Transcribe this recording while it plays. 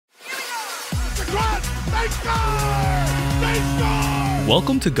They score! They score!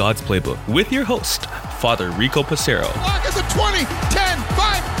 Welcome to God's Playbook with your host, Father Rico Passero. Lock at the 20, 10,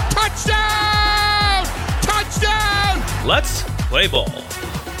 5, touchdown! Touchdown! Let's play ball.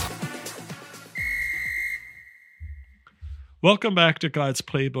 Welcome back to God's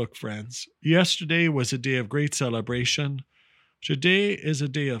Playbook, friends. Yesterday was a day of great celebration. Today is a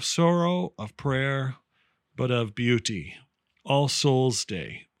day of sorrow, of prayer, but of beauty. All Souls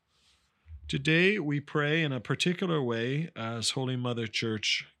Day. Today we pray in a particular way as Holy Mother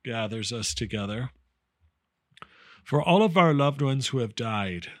Church gathers us together for all of our loved ones who have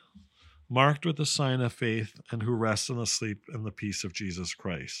died, marked with the sign of faith, and who rest in the sleep and the peace of Jesus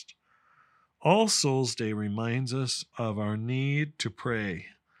Christ. All Souls Day reminds us of our need to pray.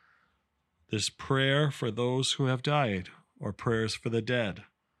 This prayer for those who have died, or prayers for the dead.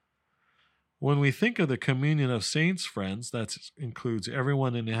 When we think of the communion of saints, friends, that includes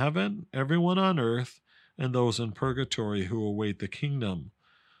everyone in heaven, everyone on earth, and those in purgatory who await the kingdom,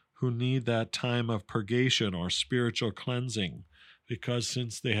 who need that time of purgation or spiritual cleansing, because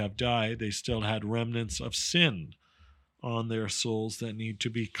since they have died, they still had remnants of sin on their souls that need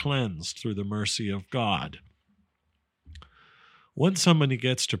to be cleansed through the mercy of God. Once somebody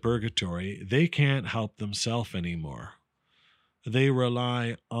gets to purgatory, they can't help themselves anymore. They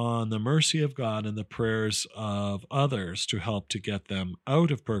rely on the mercy of God and the prayers of others to help to get them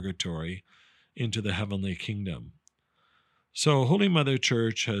out of purgatory into the heavenly kingdom. So Holy Mother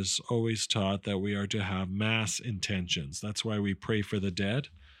Church has always taught that we are to have mass intentions. That's why we pray for the dead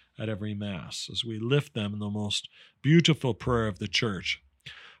at every Mass, as we lift them in the most beautiful prayer of the Church.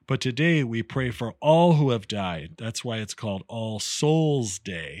 But today we pray for all who have died. That's why it's called All Souls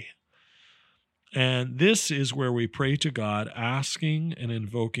Day. And this is where we pray to God, asking and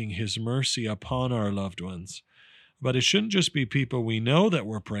invoking His mercy upon our loved ones. But it shouldn't just be people we know that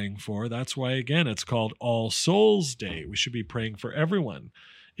we're praying for. That's why, again, it's called All Souls Day. We should be praying for everyone,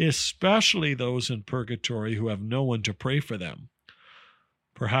 especially those in purgatory who have no one to pray for them.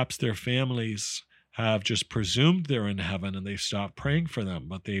 Perhaps their families have just presumed they're in heaven and they stop praying for them,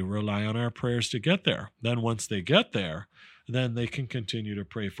 but they rely on our prayers to get there. Then once they get there, then they can continue to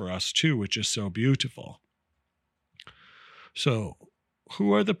pray for us too, which is so beautiful. So,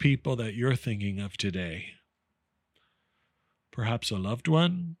 who are the people that you're thinking of today? Perhaps a loved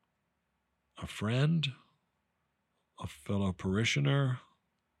one, a friend, a fellow parishioner,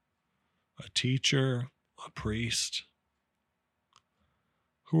 a teacher, a priest.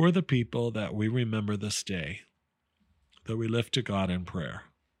 Who are the people that we remember this day, that we lift to God in prayer?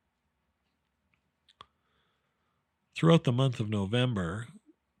 Throughout the month of November,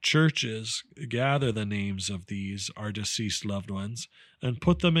 churches gather the names of these our deceased loved ones and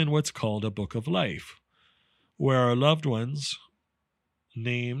put them in what's called a book of life, where our loved ones,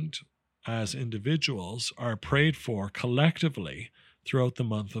 named as individuals, are prayed for collectively throughout the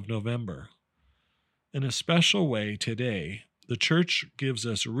month of November. In a special way today, the Church gives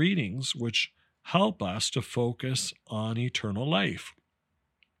us readings which help us to focus on eternal life.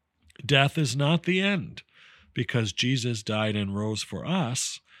 Death is not the end. Because Jesus died and rose for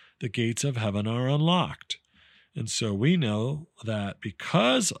us, the gates of heaven are unlocked. And so we know that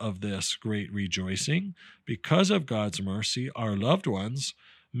because of this great rejoicing, because of God's mercy, our loved ones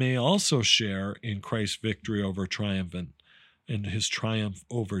may also share in Christ's victory over and his triumph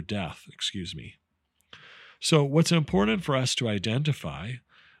over death, So what's important for us to identify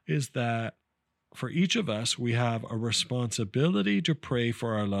is that for each of us, we have a responsibility to pray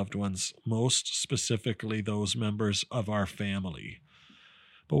for our loved ones, most specifically those members of our family.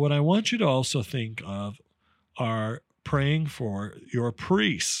 But what I want you to also think of are praying for your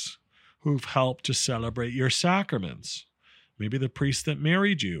priests who've helped to celebrate your sacraments. Maybe the priest that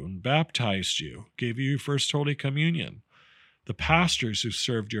married you and baptized you, gave you your first Holy Communion. The pastors who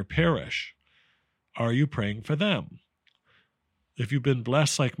served your parish. Are you praying for them? If you've been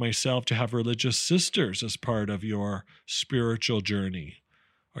blessed like myself to have religious sisters as part of your spiritual journey,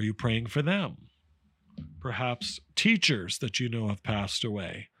 are you praying for them? Perhaps teachers that you know have passed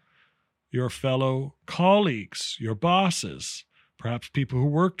away, your fellow colleagues, your bosses, perhaps people who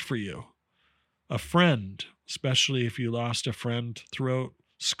worked for you, a friend, especially if you lost a friend throughout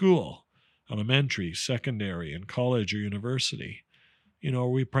school, elementary, secondary, and college or university. Are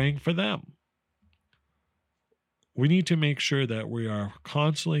we praying for them? We need to make sure that we are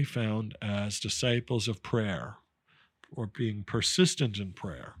constantly found as disciples of prayer or being persistent in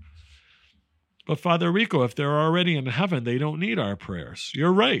prayer. But Father Rico, if they're already in heaven, they don't need our prayers.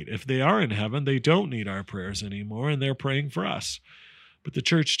 You're right. If they are in heaven, they don't need our prayers anymore, and they're praying for us. But the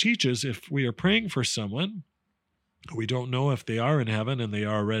Church teaches if we are praying for someone, we don't know if they are in heaven, and they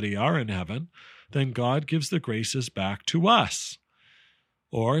already are in heaven, then God gives the graces back to us.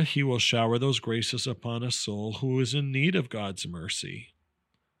 Or he will shower those graces upon a soul who is in need of God's mercy.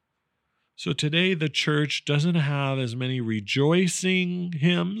 So today the church doesn't have as many rejoicing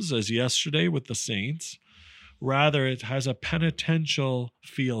hymns as yesterday with the saints. Rather, it has a penitential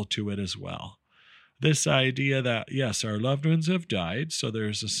feel to it as well. This idea that, yes, our loved ones have died, so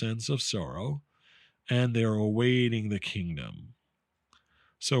there's a sense of sorrow, and they're awaiting the kingdom.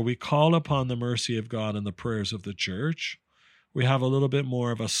 So we call upon the mercy of God in the prayers of the church. We have a little bit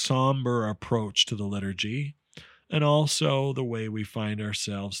more of a somber approach to the liturgy, and also the way we find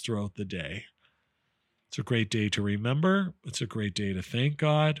ourselves throughout the day. It's a great day to remember. It's a great day to thank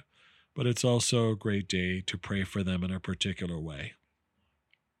God, but it's also a great day to pray for them in a particular way.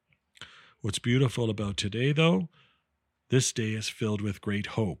 What's beautiful about today, though, this day is filled with great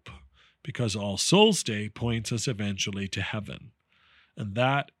hope, because All Souls Day points us eventually to heaven. And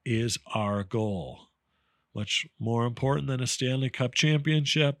that is our goal. Much more important than a Stanley Cup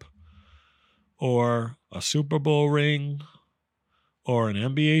championship, or a Super Bowl ring, or an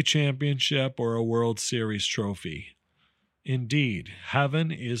NBA championship, or a World Series trophy. Indeed,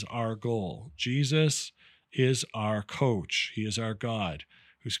 heaven is our goal. Jesus is our coach. He is our God,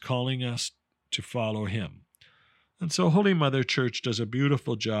 who's calling us to follow him. And so Holy Mother Church does a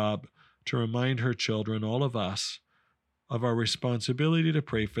beautiful job to remind her children, all of us, of our responsibility to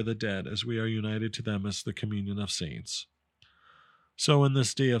pray for the dead as we are united to them as the communion of saints. So in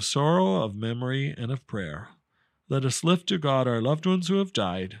this day of sorrow, of memory, and of prayer, let us lift to God our loved ones who have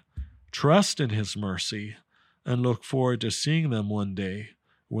died, trust in his mercy, and look forward to seeing them one day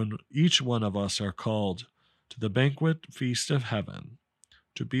when each one of us are called to the banquet feast of heaven,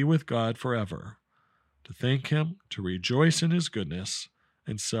 to be with God forever, to thank him, to rejoice in his goodness,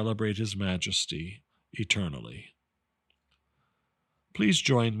 and celebrate his majesty eternally. Please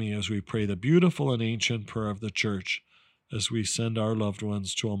join me as we pray the beautiful and ancient prayer of the Church as we send our loved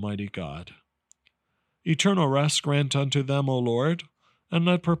ones to Almighty God. Eternal rest grant unto them, O Lord, and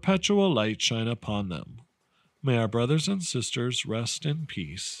let perpetual light shine upon them. May our brothers and sisters rest in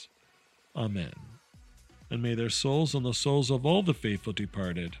peace. Amen. And may their souls and the souls of all the faithful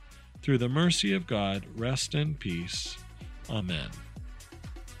departed, through the mercy of God, rest in peace. Amen.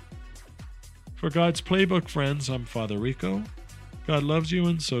 For God's Playbook friends, I'm Father Rico. God loves you,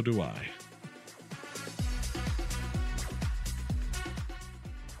 and so do I.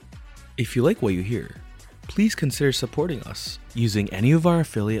 If you like what you hear, please consider supporting us using any of our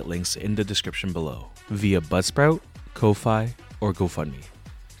affiliate links in the description below via Buzzsprout, Ko-Fi, or GoFundMe.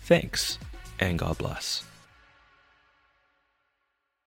 Thanks, and God bless.